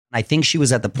I think she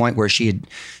was at the point where she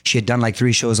had done like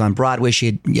 3 shows on Broadway. She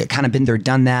had kind of been there,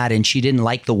 done that, and she didn't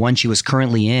like the one she was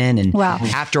currently in. And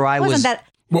after I was...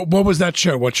 What was that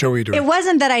show? What show were you doing? It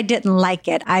wasn't that I didn't like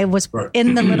it. I was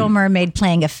in The Little Mermaid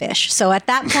playing a fish. So at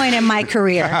that point in my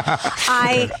career,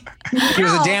 He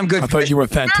was a damn good I thought you were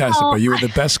fantastic, but you were the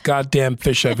best goddamn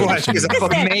fish I've ever seen. He's an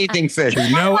amazing fish.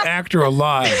 There's no actor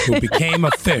alive who became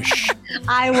a fish.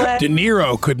 De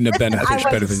Niro couldn't have been a fish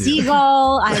better than you.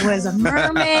 Seagull. I was a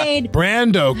mermaid.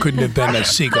 Brando couldn't have been a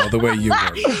seagull the way you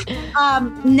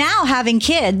were. Now having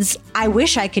kids, I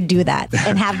wish I could do that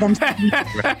and have them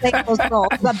take those roles.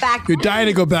 But back, you're dying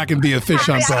to go back and be a fish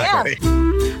on Broadway.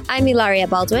 I'm Ilaria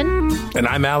Baldwin. And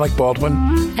I'm Alec Baldwin.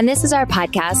 And this is our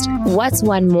podcast, What's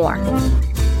One More?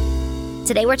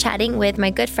 Today we're chatting with my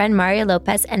good friend Mario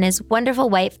Lopez and his wonderful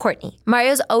wife, Courtney.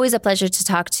 Mario's always a pleasure to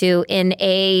talk to in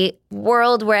a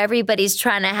world where everybody's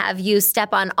trying to have you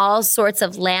step on all sorts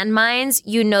of landmines.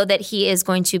 You know that he is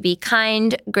going to be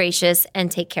kind, gracious,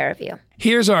 and take care of you.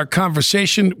 Here's our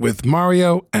conversation with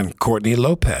Mario and Courtney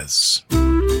Lopez.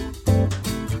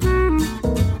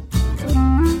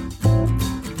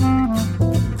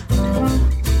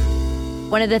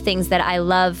 One of the things that I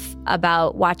love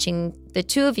about watching the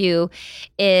two of you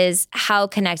is how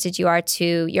connected you are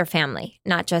to your family,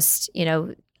 not just,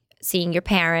 seeing your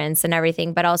parents and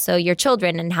everything, but also your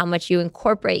children and how much you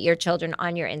incorporate your children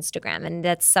on your Instagram. And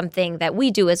that's something that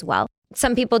we do as well.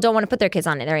 Some people don't want to put their kids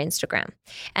on their Instagram.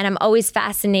 And I'm always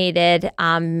fascinated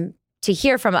to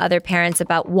hear from other parents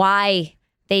about why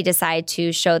they decide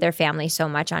to show their family so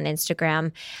much on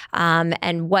Instagram,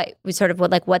 and what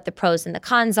the pros and the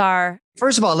cons are.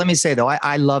 First of all, let me say, though,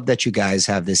 I love that you guys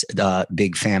have this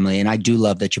big family, and I do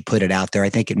love that you put it out there. I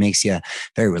think it makes you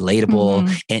very relatable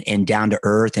and down to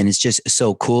earth, and it's just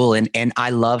so cool. And I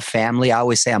love family. I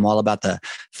always say I'm all about the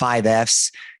 5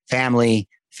 Fs: family,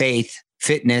 faith,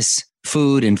 fitness,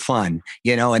 food, and fun,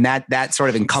 and that sort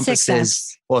of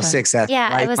encompasses 6 Fs. Yeah,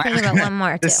 I was thinking about one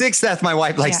more too. The 6th F my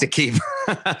wife likes to keep.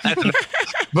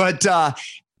 But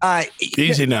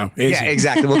easy now. Easy. Yeah,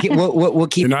 exactly. We'll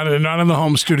keep. You're not in the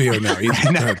home studio now.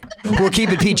 No, we'll keep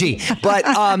it PG. But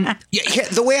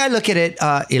the way I look at it,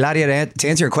 Ilaria, to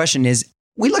answer your question, is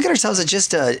we look at ourselves as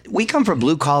just we come from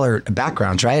blue collar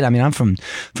backgrounds, right? I mean, I'm from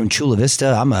Chula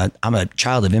Vista. I'm a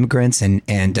child of immigrants, and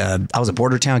I was a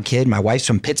border town kid. My wife's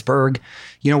from Pittsburgh.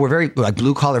 We're very like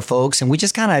blue collar folks, and we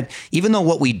just kind of, even though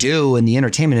what we do in the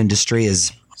entertainment industry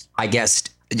is, I guess,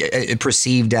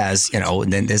 perceived as,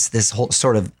 then this whole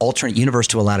sort of alternate universe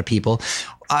to a lot of people.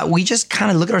 We just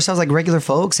kind of look at ourselves like regular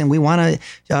folks, and we want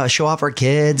to show off our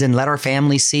kids and let our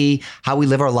family see how we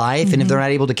live our life. And if they're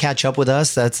not able to catch up with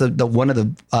us, that's the one of the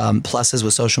pluses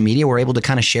with social media. We're able to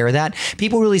kind of share that.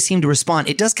 People really seem to respond.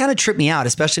 It does kind of trip me out,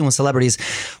 especially when celebrities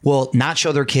will not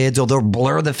show their kids or they'll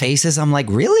blur the faces. I'm like,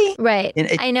 really? Right.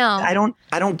 I know.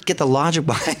 I don't get the logic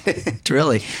behind it,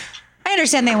 really. I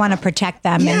understand they want to protect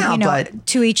them, and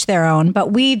to each their own.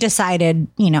 But we decided,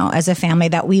 as a family,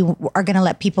 that we are going to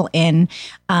let people in.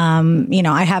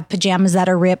 I have pajamas that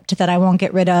are ripped that I won't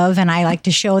get rid of, and I like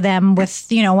to show them with,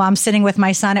 while I'm sitting with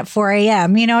my son at 4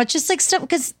 a.m. It's just like stuff,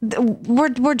 because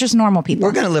we're just normal people.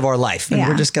 We're going to live our life, and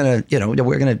we're just going to,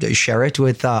 we're going to share it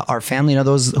with our family.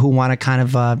 Those who want to kind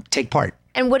of take part.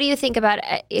 And what do you think about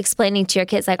explaining to your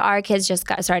kids? Like, our kids just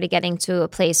started getting to a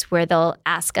place where they'll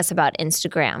ask us about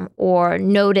Instagram or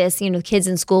notice, kids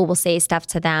in school will say stuff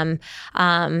to them.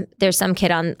 There's some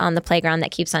kid on the playground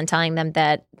that keeps on telling them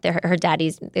that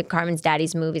Carmen's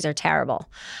daddy's movies are terrible.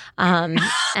 And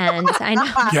I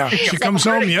know. Yeah, she comes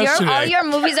home yesterday. All your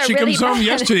movies are she really comes home bad.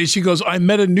 yesterday. She goes, I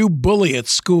met a new bully at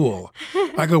school.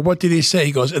 I go, what did he say?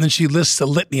 He goes, and then she lists a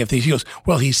litany of things. She goes,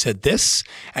 well, he said this,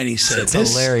 and he said That's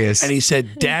this. hilarious. And he said,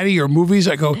 Daddy, your movies?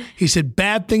 I go, he said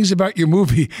bad things about your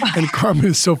movie. And Carmen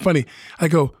is so funny. I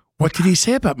go, what did he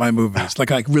say about my movies?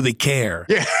 Like I really care.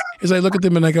 Yeah. As I look at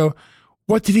them and I go,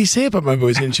 what did he say about my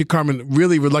movies? And Carmen,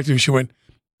 really reluctantly, she went,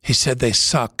 he said they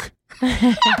suck.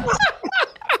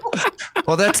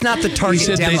 Well, that's not the target he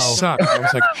said demo. They suck. I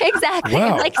was like, exactly.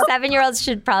 wow. Like 7-year-olds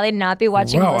should probably not be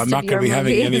watching. Well, most I'm not going to be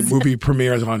having any movie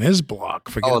premieres on his blog.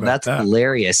 Forget about that's that.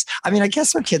 hilarious. I mean, I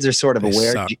guess our kids are sort of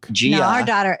aware. Gia, no, our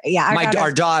daughter. Yeah,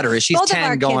 our daughter is. She's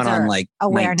 10, going on like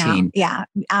aware 19. Now.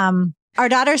 Yeah. Our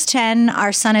daughter's 10.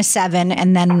 Our son is 7,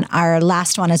 and then our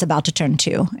last one is about to turn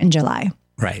 2 in July.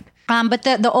 Right. But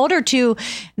the older two,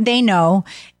 they know,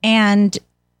 and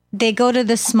they go to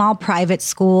this small private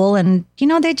school, and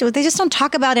they just don't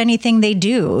talk about anything they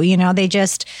do. They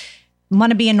just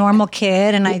want to be a normal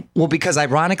kid. And because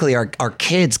ironically, our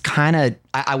kids kind of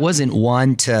I wasn't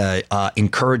one to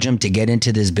encourage him to get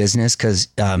into this business because,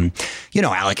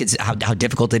 Alec, it's how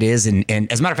difficult it is. And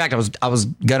as a matter of fact, I was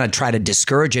going to try to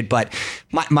discourage it. But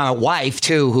my wife,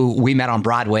 too, who we met on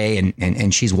Broadway,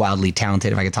 and she's wildly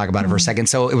talented, if I could talk about it for a second.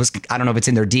 So it was, I don't know if it's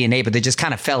in their DNA, but they just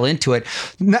kind of fell into it.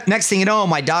 Next thing you know,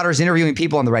 my daughter's interviewing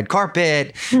people on the red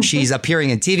carpet. She's appearing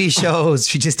in TV shows.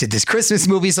 She just did this Christmas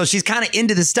movie. So she's kind of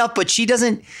into this stuff, but she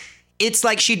doesn't. It's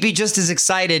like she'd be just as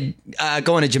excited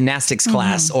going to gymnastics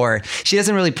class, or she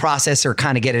doesn't really process or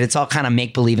kind of get it. It's all kind of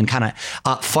make believe and kind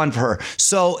of fun for her.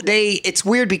 So it's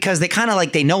weird because they kind of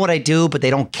like, they know what I do, but they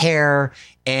don't care.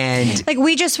 And like,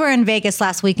 we just were in Vegas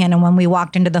last weekend, and when we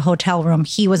walked into the hotel room,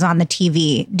 he was on the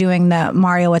TV doing the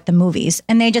Mario at the movies,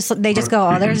 and they just go,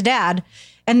 "Oh, there's Dad,"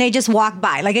 and they just walk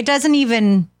by. Like, it doesn't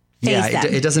even.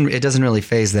 It doesn't really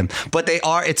faze them, but they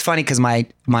are. It's funny because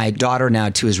my daughter now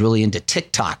too is really into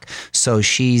TikTok, so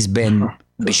she's been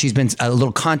a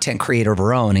little content creator of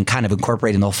her own and kind of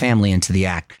incorporating the whole family into the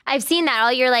act. I've seen that,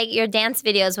 all your dance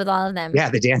videos with all of them. Yeah,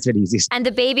 the dance videos. And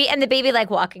the baby like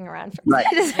walking around. Right.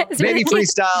 Baby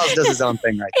freestyles, does his own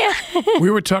thing, right? Yeah. We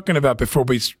were talking about before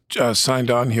we signed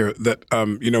on here that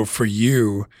for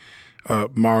you,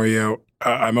 Mario.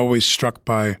 I'm always struck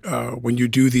by when you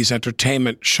do these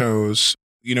entertainment shows.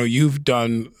 You've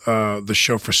done the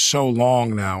show for so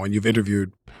long now, and you've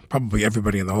interviewed probably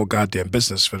everybody in the whole goddamn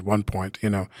business at one point.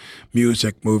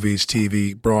 Music, movies,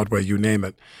 TV, Broadway, you name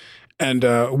it. And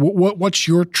what's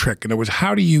your trick? In other words,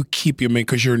 how do you keep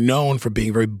because you're known for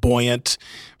being very buoyant,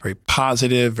 very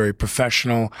positive, very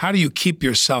professional. How do you keep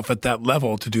yourself at that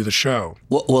level to do the show?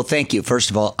 Well, thank you. First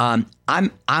of all, I'm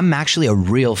actually a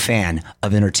real fan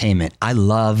of entertainment. I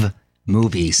love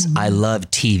movies. I love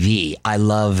TV. I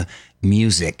love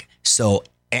music.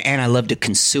 And I love to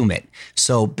consume it.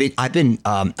 So I've been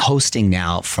hosting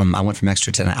now I went from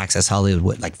Extra to Access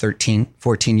Hollywood, like 13,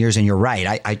 14 years. And you're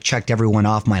right. I checked everyone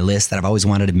off my list that I've always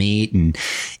wanted to meet. And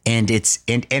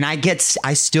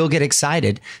I still get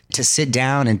excited to sit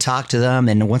down and talk to them.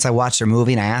 And once I watch their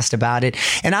movie and I asked about it,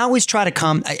 and I always try to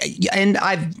come, and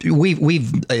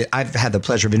I've had the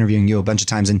pleasure of interviewing you a bunch of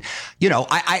times. And,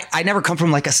 I never come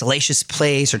from like a salacious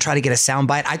place or try to get a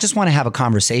soundbite. I just want to have a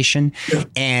conversation. Yeah.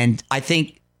 And I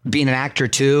think, being an actor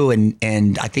too,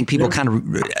 and I think people kind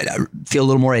of feel a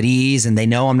little more at ease, and they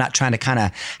know I'm not trying to kind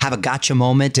of have a gotcha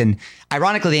moment. And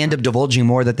ironically, they end up divulging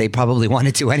more that they probably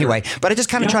wanted to anyway. But I just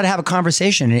kind of try to have a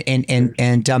conversation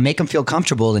and make them feel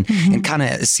comfortable and kind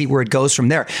of see where it goes from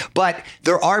there. But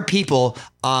there are people.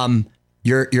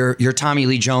 Your Tommy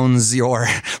Lee Jones, your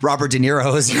Robert De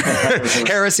Niro's, your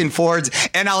Harrison Ford's,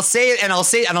 and I'll say it, and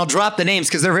I'll drop the names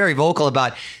because they're very vocal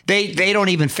about they don't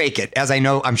even fake it, as I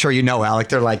know, I'm sure you know, Alec.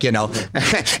 They're like, and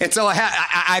so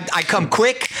I come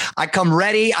quick, I come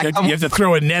ready. You have to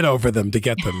throw a net over them to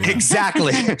get them.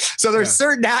 Exactly. So there's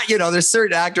certain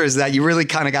actors that you really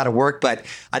kind of got to work, but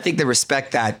I think they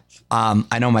respect that.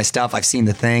 I know my stuff. I've seen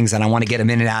the things, and I want to get them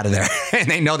in and out of there. And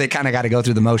they know they kind of got to go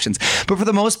through the motions. But for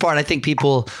the most part, I think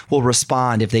people will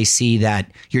respond if they see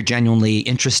that you're genuinely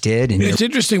interested. And it's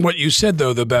interesting what you said,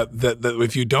 though, about that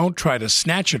if you don't try to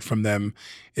snatch it from them,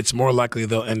 it's more likely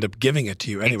they'll end up giving it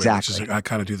to you anyway. Exactly. I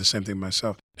kind of do the same thing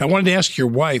myself. I wanted to ask your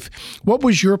wife, what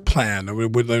was your plan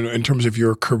in terms of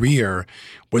your career?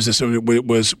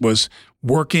 Was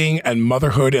working and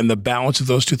motherhood and the balance of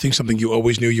those two things something you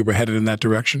always knew you were headed in that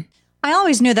direction? I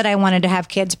always knew that I wanted to have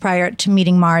kids prior to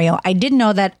meeting Mario. I did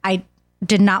know that I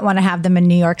did not want to have them in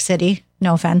New York City.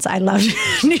 No offense. I love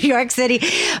New York City,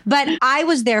 but I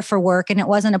was there for work, and it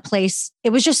wasn't a place. It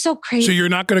was just so crazy. So you're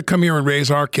not going to come here and raise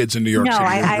our kids in New York City?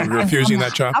 You're refusing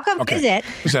that job? I'll come visit.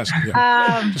 Just asking.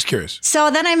 Just curious.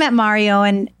 So then I met Mario,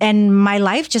 and my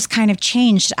life just kind of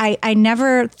changed. I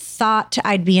never thought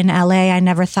I'd be in LA. I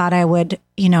never thought I would,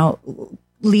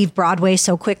 leave Broadway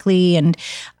so quickly. And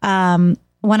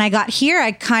when I got here,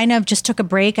 I kind of just took a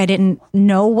break. I didn't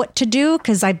know what to do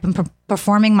because I've been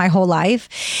performing my whole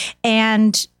life.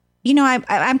 And,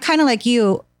 I'm kind of like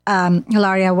you,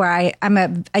 Hilaria, where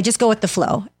I just go with the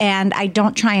flow, and I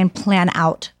don't try and plan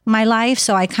out my life.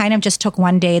 So I kind of just took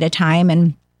one day at a time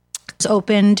and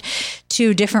opened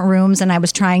 2 different rooms, and I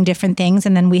was trying different things.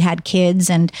 And then we had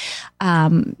kids, and,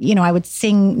 I would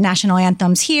sing national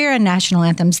anthems here and national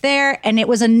anthems there. And it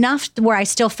was enough where I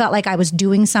still felt like I was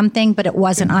doing something, but it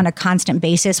wasn't on a constant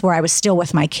basis where I was still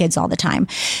with my kids all the time.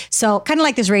 So kind of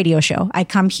like this radio show. I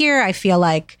come here, I feel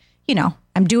like,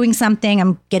 I'm doing something,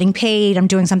 I'm getting paid, I'm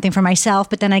doing something for myself,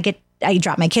 but then I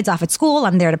drop my kids off at school.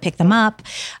 I'm there to pick them up.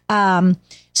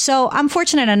 So I'm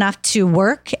fortunate enough to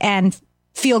work and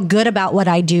feel good about what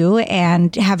I do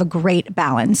and have a great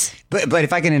balance. But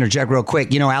if I can interject real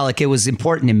quick, Alec, it was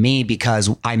important to me because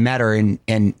I met her and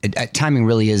timing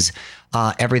really is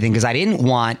everything, because I didn't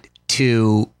want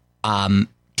to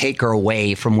take her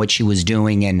away from what she was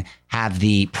doing and have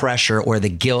the pressure or the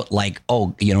guilt like,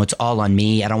 it's all on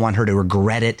me. I don't want her to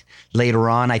regret it later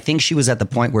on. I think she was at the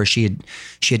point where she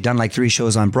had done like 3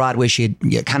 shows on Broadway. She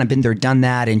had kind of been there, done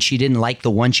that, and she didn't like the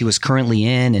one she was currently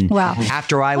in. And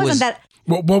after I was...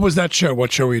 What was that show?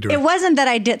 What show were you doing? It wasn't that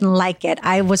I didn't like it.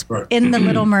 I was in The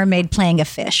Little Mermaid playing a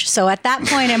fish. So at that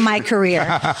point in my career,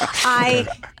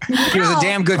 He was a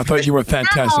damn good fish. I thought you were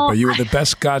fantastic, but you were the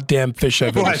best goddamn fish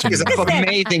I've ever seen. He's an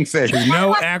amazing fish. There's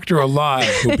no actor alive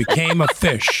who became a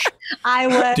fish.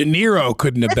 De Niro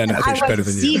couldn't have been a fish better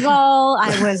than you. Seagull.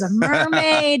 I was a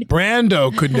mermaid.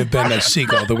 Brando couldn't have been a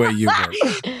seagull the way you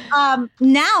were.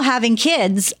 Now having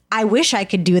kids, I wish I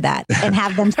could do that and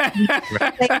have them play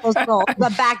those roles.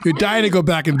 But you're dying to go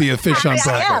back and be a fish on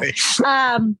Broadway.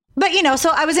 But, so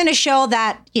I was in a show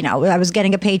that, I was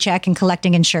getting a paycheck and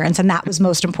collecting insurance, and that was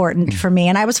most important for me.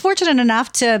 And I was fortunate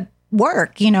enough to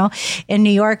work, in New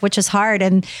York, which is hard.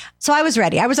 And so I was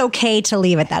ready. I was okay to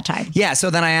leave at that time. Yeah. So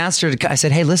then I asked her, I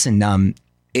said, hey, listen,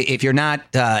 if you're not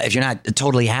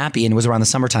totally happy, and it was around the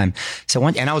summertime.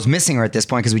 And I was missing her at this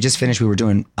point because we just finished. We were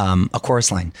doing a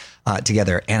chorus line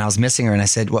together, and I was missing her. And I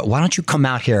said, well, why don't you come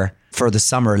out here for the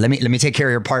summer? Let me take care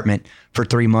of your apartment for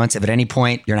 3 months. If at any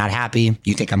point you're not happy,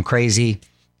 you think I'm crazy,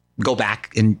 go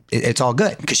back, and it's all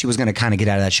good, because she was going to kind of get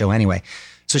out of that show anyway.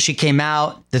 So she came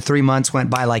out. The 3 months went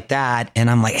by like that, and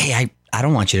I'm like, hey, I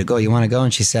don't want you to go. You want to go?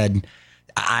 And she said,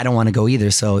 I don't want to go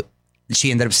either. So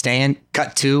she ended up staying.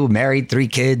 Cut to married, 3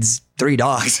 kids, 3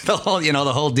 dogs, the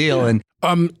whole deal. And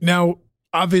now,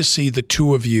 obviously, the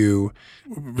two of you,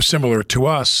 similar to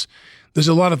us, there's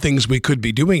a lot of things we could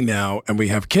be doing now, and we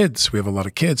have kids. We have a lot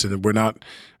of kids, and we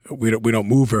don't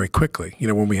move very quickly.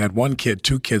 When we had 1 kid,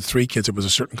 2 kids, 3 kids, it was a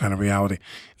certain kind of reality.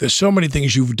 There's so many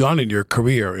things you've done in your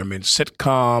career. I mean,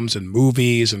 sitcoms and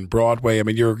movies and Broadway. I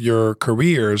mean, your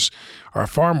careers are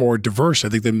far more diverse, I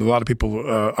think, than a lot of people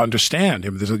understand. I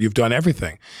mean, you've done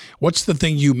everything. What's the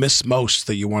thing you miss most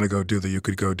that you want to go do that you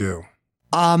could go do?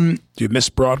 Do you miss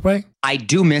Broadway? I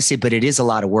do miss it, but it is a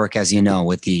lot of work, as you know,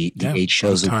 with the 8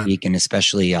 shows a week, and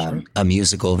especially a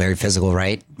musical, very physical,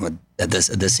 right? With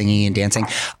the singing and dancing.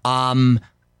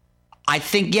 I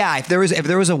think, if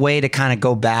there was a way to kind of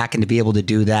go back and to be able to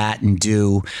do that and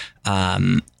do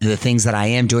the things that I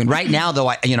am doing right now, though,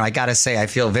 I got to say, I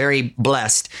feel very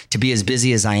blessed to be as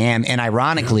busy as I am. And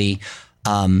ironically,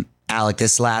 Alec,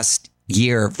 this last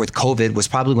year with COVID was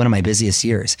probably one of my busiest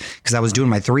years, because I was doing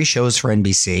my 3 shows for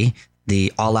NBC,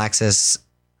 the All Access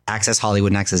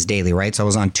Hollywood and Access Daily, right? So I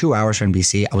was on 2 hours for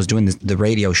NBC. I was doing the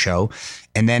radio show,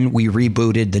 and then we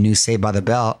rebooted the new Saved by the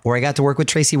Bell, where I got to work with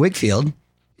Tracy Wigfield.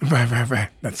 Right.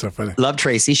 That's so funny. Love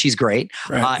Tracy. She's great.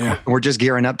 Right, We're just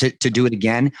gearing up to do it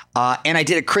again. And I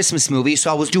did a Christmas movie. So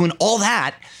I was doing all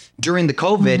that during the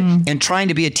COVID and trying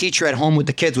to be a teacher at home with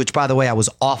the kids, which, by the way, I was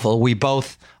awful. We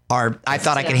both I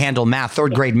thought I could handle math,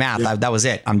 3rd grade math. That was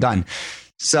it. I'm done.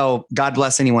 So God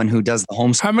bless anyone who does the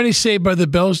homeschool. How many Saved by the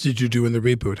Bells did you do in the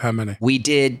reboot? How many? We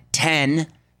did 10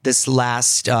 this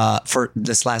last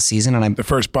season, and the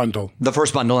first bundle,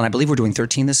 and I believe we're doing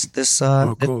 13 this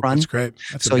cool. run. That's great.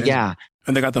 That's so amazing. Yeah.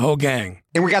 And they got the whole gang.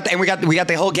 And we got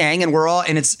the whole gang, and we're all,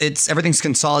 and it's everything's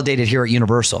consolidated here at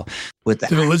Universal with that.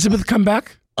 Did Elizabeth come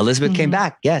back? Elizabeth came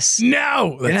back. Yes.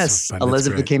 No. Yes. So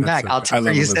Elizabeth came back. I'll tell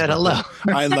her you said hello.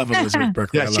 I love Elizabeth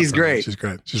Berkley. Yeah, she's great. She's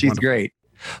great. She's great.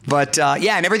 But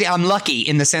and everything, I'm lucky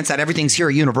in the sense that everything's here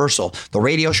at Universal. The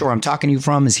radio show where I'm talking to you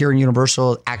from is here in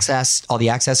Universal. Access, all the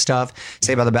Access stuff,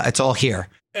 Saved by the Bell, it's all here.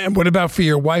 And what about for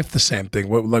your wife? The same thing.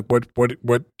 What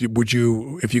would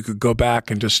you, if you could go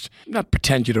back and just not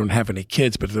pretend you don't have any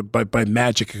kids, but by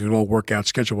magic it could all work out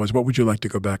schedule wise? What would you like to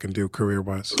go back and do career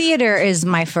wise? Theater is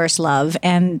my first love,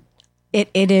 and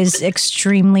it is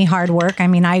extremely hard work. I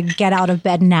mean, I get out of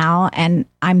bed now and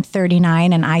I'm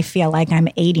 39 and I feel like I'm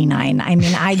 89. I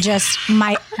mean,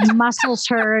 my muscles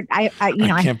hurt. I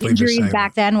had injuries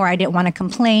back then where I didn't want to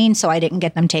complain, so I didn't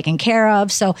get them taken care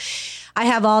of. So I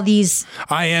have all these.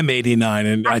 I am 89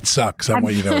 and it sucks. I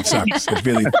want you to know it sucks.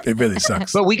 It really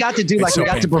sucks. But we got to do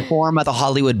to perform at the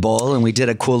Hollywood Bowl, and we did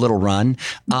a cool little run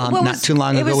not too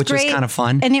long ago, which was kind of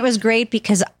fun. And it was great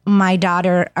because our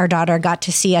daughter got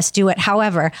to see us do it.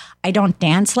 However, I don't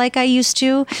dance like I used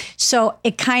to. So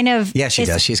it kind of. Yeah, she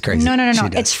does. She's crazy. No.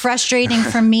 It's frustrating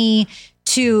for me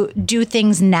to do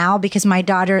things now because my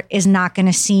daughter is not going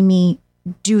to see me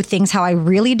do things how I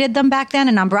really did them back then.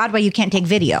 And on Broadway, you can't take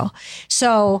video.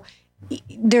 So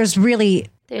there's really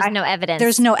There's no evidence.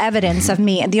 There's no evidence of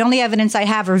me. The only evidence I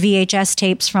have are VHS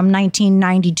tapes from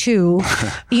 1992,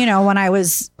 when I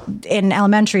was in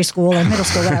elementary school or middle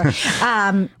school,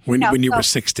 whatever. When you were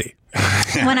 60.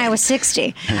 When I was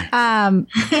 60. So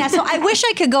I wish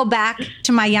I could go back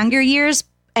to my younger years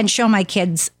and show my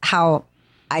kids how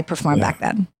I performed back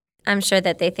then. I'm sure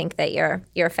that they think that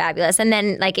you're fabulous. And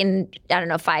then like in,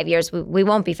 5 years, we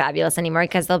won't be fabulous anymore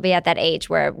because they'll be at that age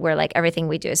where we're like, everything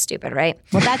we do is stupid, right?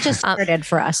 Well, that just started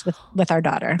for us with our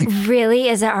daughter. Really?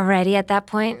 Is it already at that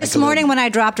point? This morning when I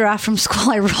dropped her off from school,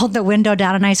 I rolled the window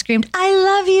down and I screamed, "I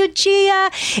love you,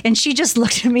 Gia." And she just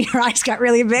looked at me. Her eyes got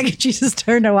really big and she just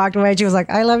turned and walked away. She was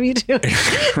like, "I love you too."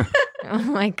 Oh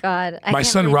my God. My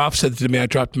son Ralph said to me, I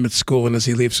dropped him at school, and as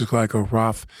he leaves school, I go,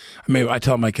 "Ralph," I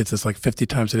tell my kids this like 50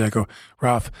 times a day. I go,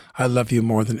 "Ralph, I love you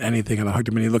more than anything." And I hugged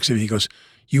him, and he looks at me, he goes,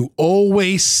 "You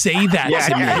always say that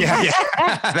to me."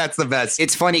 Yeah. That's the best.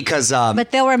 It's funny because...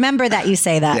 but they'll remember that you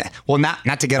say that. Yeah. Well,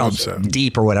 not to get all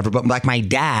deep or whatever, but like my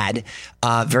dad,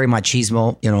 very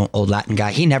machismo, old Latin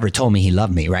guy, he never told me he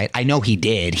loved me, right? I know he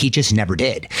did. He just never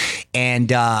did.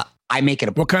 And I make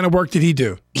it... What kind of work did he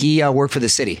do? He worked for the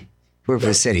city. Worked for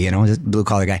the city, just blue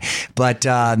collar guy. But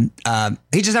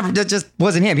he just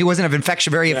wasn't him. He wasn't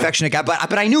very affectionate guy.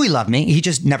 But I knew he loved me. He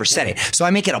just never said it. So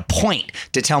I make it a point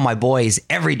to tell my boys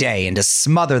every day and to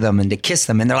smother them and to kiss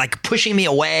them. And they're like pushing me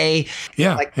away.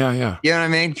 Yeah, like, yeah. You know what I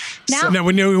mean? Now,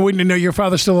 wouldn't you know your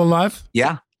father's still alive?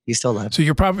 Yeah. He's still alive. So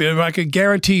you're probably, I could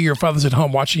guarantee your father's at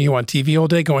home watching you on TV all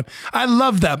day going, "I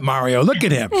love that Mario. Look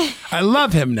at him. I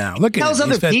love him now. Look at him.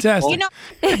 He's fantastic."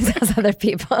 He tells other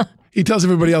people. He tells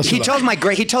everybody else. He tells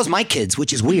my kids,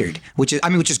 which is weird, which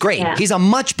is great. Yeah. He's a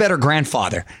much better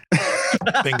grandfather.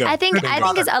 Bingo. I think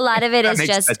it's a lot of it is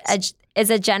just is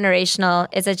a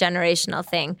generational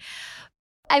thing.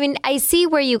 I mean, I see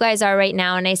where you guys are right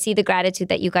now, and I see the gratitude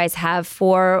that you guys have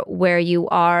for where you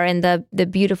are and the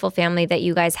beautiful family that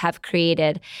you guys have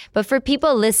created. But for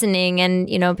people listening, and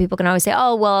people can always say,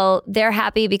 "Oh, well, they're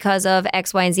happy because of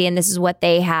X, Y, and Z, and this is what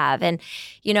they have." And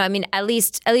I mean, at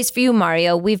least for you,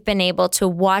 Mario, we've been able to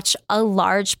watch a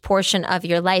large portion of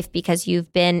your life because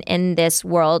you've been in this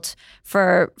world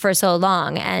for so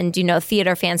long. And,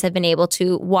 theater fans have been able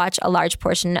to watch a large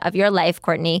portion of your life,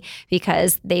 Courtney,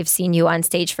 because they've seen you on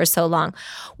stage for so long.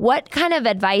 What kind of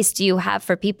advice do you have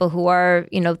for people who are,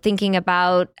 thinking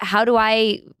about how do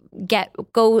I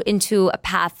go into a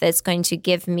path that's going to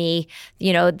give me,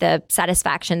 the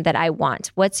satisfaction that I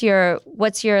want? What's your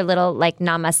little like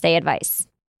namaste advice?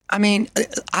 I mean,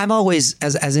 I've always,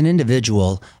 as an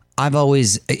individual, I've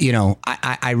always,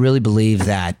 I really believe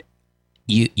that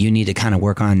you need to kind of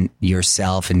work on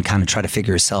yourself and kind of try to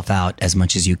figure yourself out as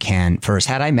much as you can first.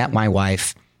 Had I met my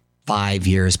wife 5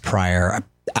 years prior,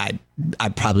 I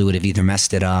probably would have either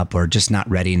messed it up or just not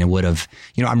ready, and it would have,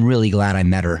 I'm really glad I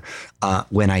met her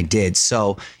when I did.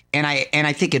 So, and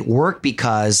I think it worked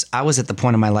because I was at the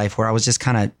point in my life where I was just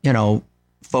kind of,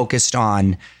 focused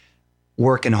on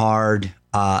working hard,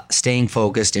 staying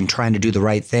focused and trying to do the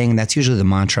right thing. That's usually the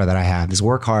mantra that I have is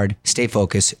work hard, stay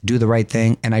focused, do the right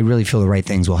thing. And I really feel the right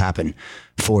things will happen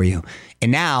for you.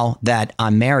 And now that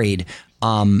I'm married,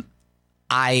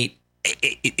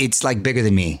 it's like bigger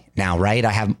than me now, right?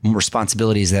 I have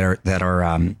responsibilities that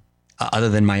are other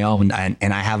than my own.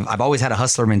 And I've always had a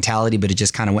hustler mentality, but it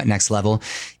just kind of went next level.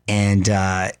 And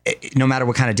no matter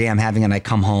what kind of day I'm having, and I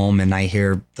come home and I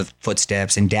hear the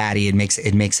footsteps and Daddy, it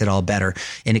makes it all better.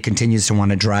 And it continues to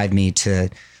want to drive me to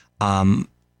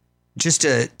just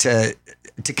to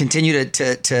continue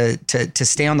to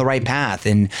stay on the right path.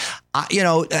 And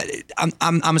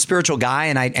I'm a spiritual guy,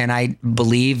 and I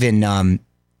believe in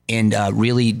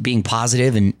really being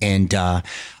positive and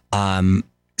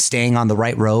staying on the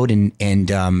right road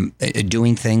and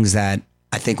doing things that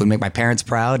I think would make my parents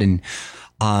proud, and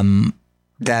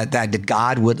that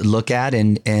God would look at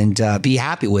and be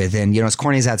happy with. And as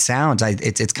corny as that sounds,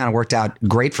 it's kind of worked out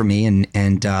great for me,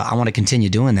 and I want to continue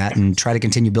doing that and try to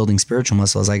continue building spiritual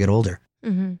muscle as I get older.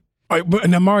 Mm-hmm. All right,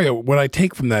 now, Mario, what I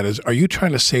take from that is, are you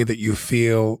trying to say that you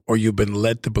feel, or you've been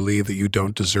led to believe that you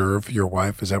don't deserve your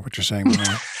wife? Is that what you're saying,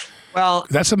 Mario? Well,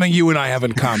 that's something you and I have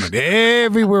in common.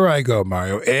 Everywhere I go,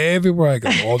 Mario, everywhere I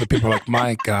go, all the people are like,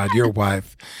 "My God, your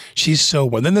wife, she's so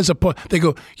well." And then there's a point, they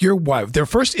go, "Your wife." Their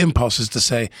first impulse is to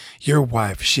say, "Your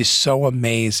wife, she's so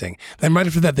amazing." Then right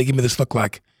after that, they give me this look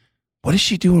like, "What is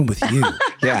she doing with you?"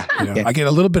 Yeah. I get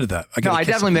a little bit of that. I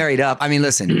definitely married up. I mean,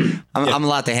 listen, I'm a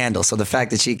lot to handle. So the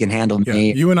fact that she can handle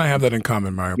me. You and I have that in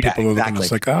common, Mario. People are looking at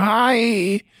us like,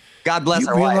 "Hi." God bless You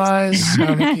our wives.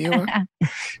 realize,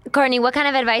 Courtney, what kind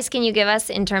of advice can you give us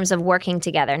in terms of working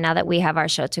together now that we have our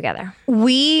show together?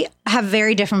 We have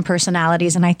very different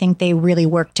personalities, and I think they really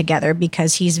work together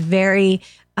because he's very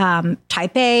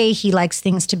type A. He likes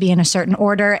things to be in a certain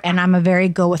order, and I'm a very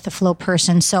go with the flow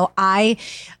person. So I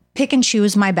pick and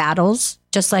choose my battles,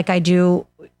 just like I do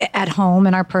at home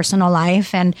in our personal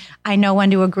life. And I know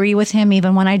when to agree with him,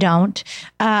 even when I don't.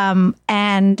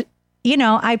 And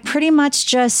I pretty much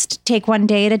just take one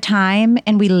day at a time,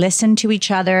 and we listen to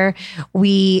each other.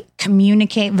 We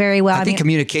communicate very well. I think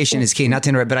communication is key. Not to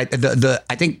interrupt, but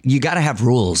I think you got to have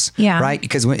rules, right?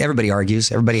 Because when everybody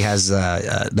argues, everybody has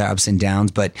their ups and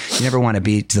downs, but you never want to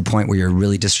be to the point where you're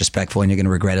really disrespectful and you're going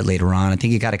to regret it later on. I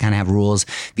think you got to kind of have rules.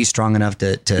 Be strong enough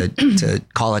to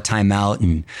call a timeout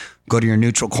and go to your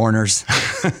neutral corners,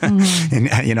 and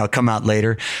come out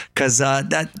later. Because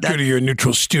go to your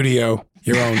neutral studio.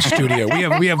 Your own studio.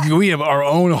 We have our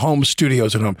own home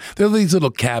studios at home. There are these little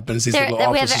cabins, little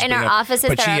offices. We have in our offices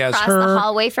that are across the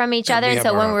hallway from each other.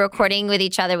 So when we're recording with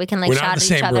each other, we can shout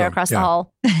at each other across the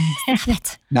hall. Love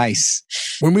it. Nice.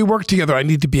 When we work together, I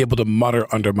need to be able to mutter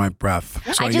under my breath.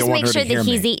 So I just make sure that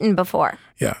he's eaten before.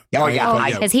 Yeah. Oh,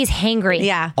 yeah. Because he's hangry.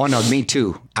 Yeah. Oh, no, me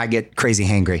too. I get crazy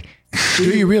hangry. Do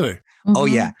you really? Mm-hmm. Oh,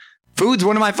 yeah. Food's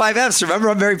one of my 5 F's. Remember,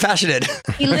 I'm very passionate.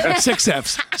 6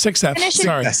 F's. 6 F's.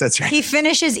 Sorry. Yes, that's right. He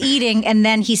finishes eating, and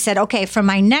then he said, okay, for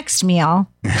my next meal,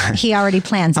 he already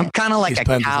plans it. I'm kind of like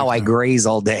a cow. I graze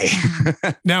all day.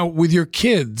 Now, with your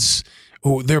kids,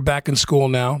 they're back in school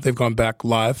now. They've gone back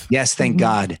live. Yes, thank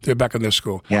God. They're back in their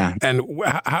school. Yeah. And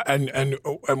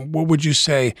what would you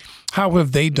say? How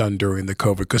have they done during the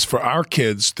COVID? Because for our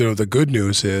kids, the good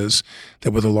news is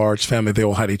that with a large family, they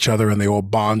all had each other and they all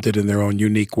bonded in their own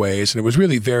unique ways, and it was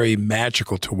really very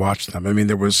magical to watch them. I mean,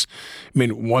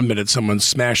 1 minute someone's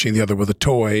smashing the other with a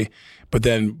toy. But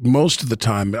then most of the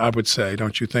time, I would say,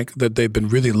 don't you think, that they've been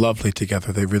really lovely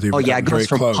together? They really it goes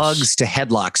from close. Hugs to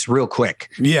headlocks real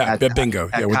quick. Yeah, bingo.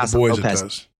 Yeah, with the boys Lopez. It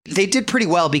does. They did pretty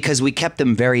well because we kept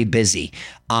them very busy.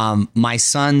 My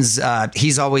son's,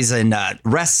 he's always in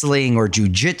wrestling or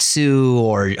jujitsu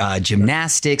or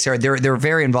gymnastics, or they're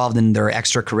very involved in their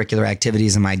extracurricular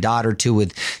activities. And my daughter too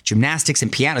with gymnastics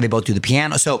and piano. They both do the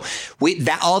piano. So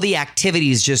all the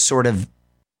activities just sort of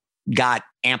got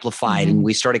amplified, and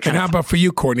we started And how about for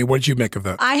you, Courtney? What did you make of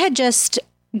that? I had just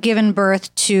given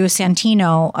birth to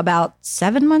Santino about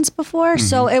 7 months before.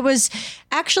 So it was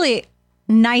actually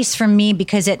nice for me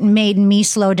because it made me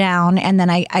slow down. And then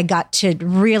I got to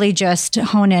really just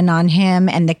hone in on him,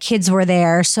 and the kids were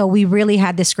there. So we really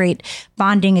had this great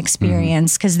bonding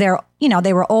experience because they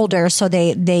were older. So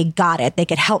they got it. They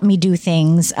could help me do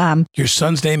things. Your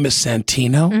son's name is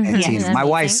Santino? Yes. My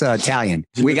wife's Italian.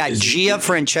 We got Gia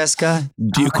Francesca.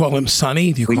 Do you call him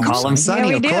Sonny? We call him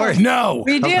Sonny, of course. No.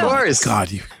 We do. Of course.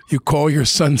 God, you call your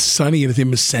son Sonny and his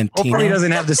name is Santino? Hopefully he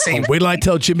doesn't have the same. Wait till I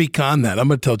tell Jimmy Kahn that. I'm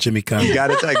going to tell Jimmy Kahn. You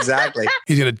got it. Exactly.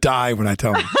 He's going to die when I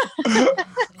tell him.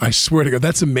 I swear to God,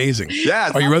 that's amazing.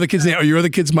 Yeah. Are your other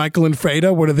kids Michael and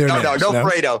Fredo? What are their names? No,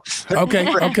 Fredo.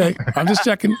 Okay. I'm just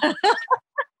checking.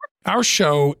 Our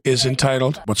show is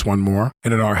entitled What's One More?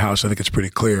 And in our house, I think it's pretty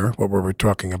clear what we're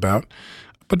talking about.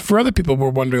 But for other people, we're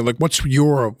wondering,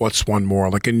 what's one more?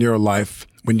 Like in your life,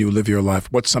 when you live your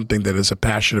life, what's something that is a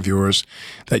passion of yours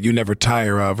that you never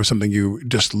tire of, or something you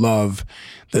just love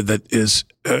that is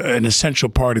an essential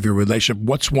part of your relationship?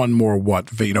 What's one more what?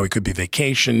 It could be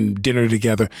vacation, dinner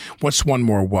together. What's one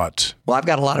more what? Well, I've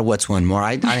got a lot of what's one more.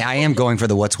 I am going for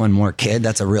the what's one more kid.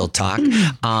 That's a real talk.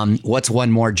 What's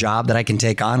one more job that I can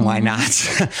take on? Why not?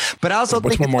 But I also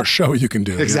what's one more show you can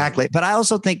do? Exactly. Yeah. But I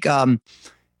also think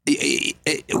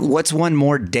what's one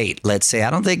more date? Let's say,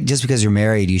 I don't think just because you're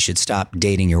married, you should stop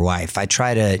dating your wife. I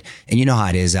try to, and you know how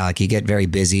it is, Alec, you get very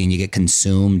busy and you get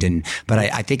consumed. But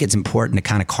I think it's important to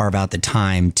kind of carve out the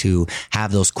time to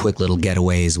have those quick little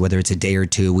getaways, whether it's a day or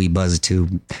two, we buzz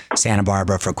to Santa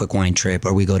Barbara for a quick wine trip,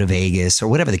 or we go to Vegas, or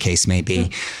whatever the case may be.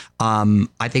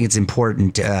 I think it's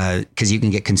important because you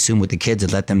can get consumed with the kids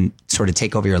and let them sort of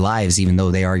take over your lives, even though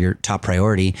they are your top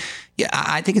priority. Yeah,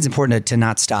 I think it's important to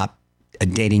not stop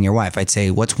dating your wife. I'd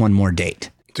say, what's one more date?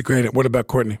 It's a great. What about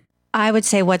Courtney? I would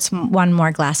say, what's one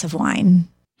more glass of wine?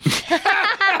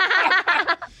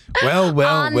 Well,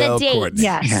 Courtney.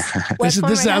 Yes.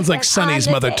 This sounds like Sonny's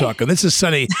mother talking. This is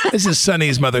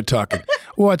Sonny's mother talking.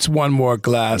 What's one more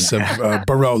glass of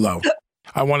Barolo?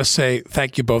 I want to say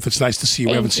thank you both. It's nice to see you.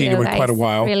 We haven't seen you in quite a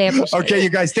while. Really appreciate it. Okay, you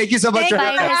guys. Thank you so much.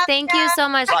 Thank you so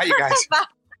much. Bye, you guys.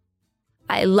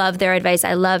 I love their advice.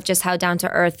 I love just how down to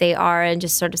earth they are and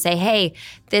just sort of say, hey,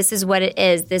 this is what it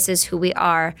is. This is who we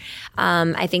are.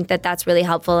 I think that that's really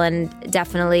helpful and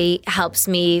definitely helps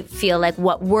me feel like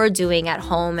what we're doing at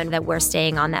home and that we're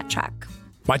staying on that track.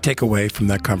 My takeaway from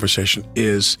that conversation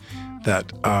is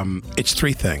that it's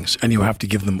three things, and you have to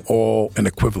give them all an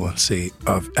equivalency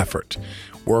of effort: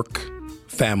 work,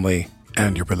 family,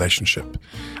 and your relationship.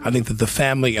 I think that the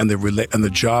family and the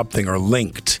job thing are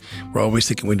linked. We're always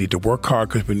thinking we need to work hard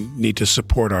because we need to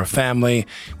support our family.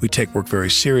 We take work very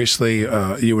seriously,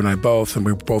 you and I both, and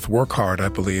we both work hard, I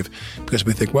believe, because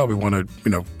we think, well, we want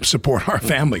to, support our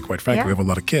family, quite frankly. Yeah. We have a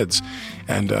lot of kids.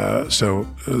 And so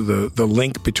the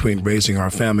link between raising our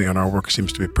family and our work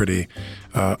seems to be pretty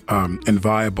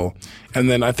inviolable. And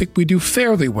then I think we do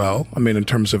fairly well. I mean, in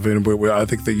terms of, I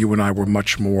think that you and I were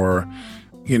much more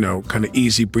kind of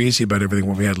easy breezy about everything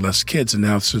when we had less kids. And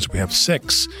now since we have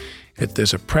 6,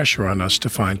 there's a pressure on us to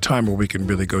find time where we can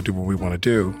really go do what we want to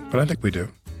do. But I think we do.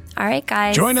 All right,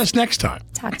 guys. Join us next time.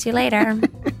 Talk to you later.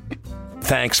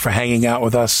 Thanks for hanging out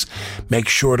with us. Make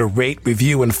sure to rate,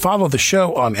 review, and follow the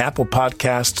show on Apple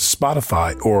Podcasts,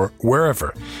 Spotify, or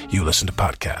wherever you listen to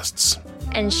podcasts.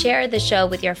 And share the show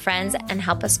with your friends and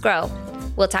help us grow.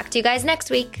 We'll talk to you guys next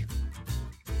week.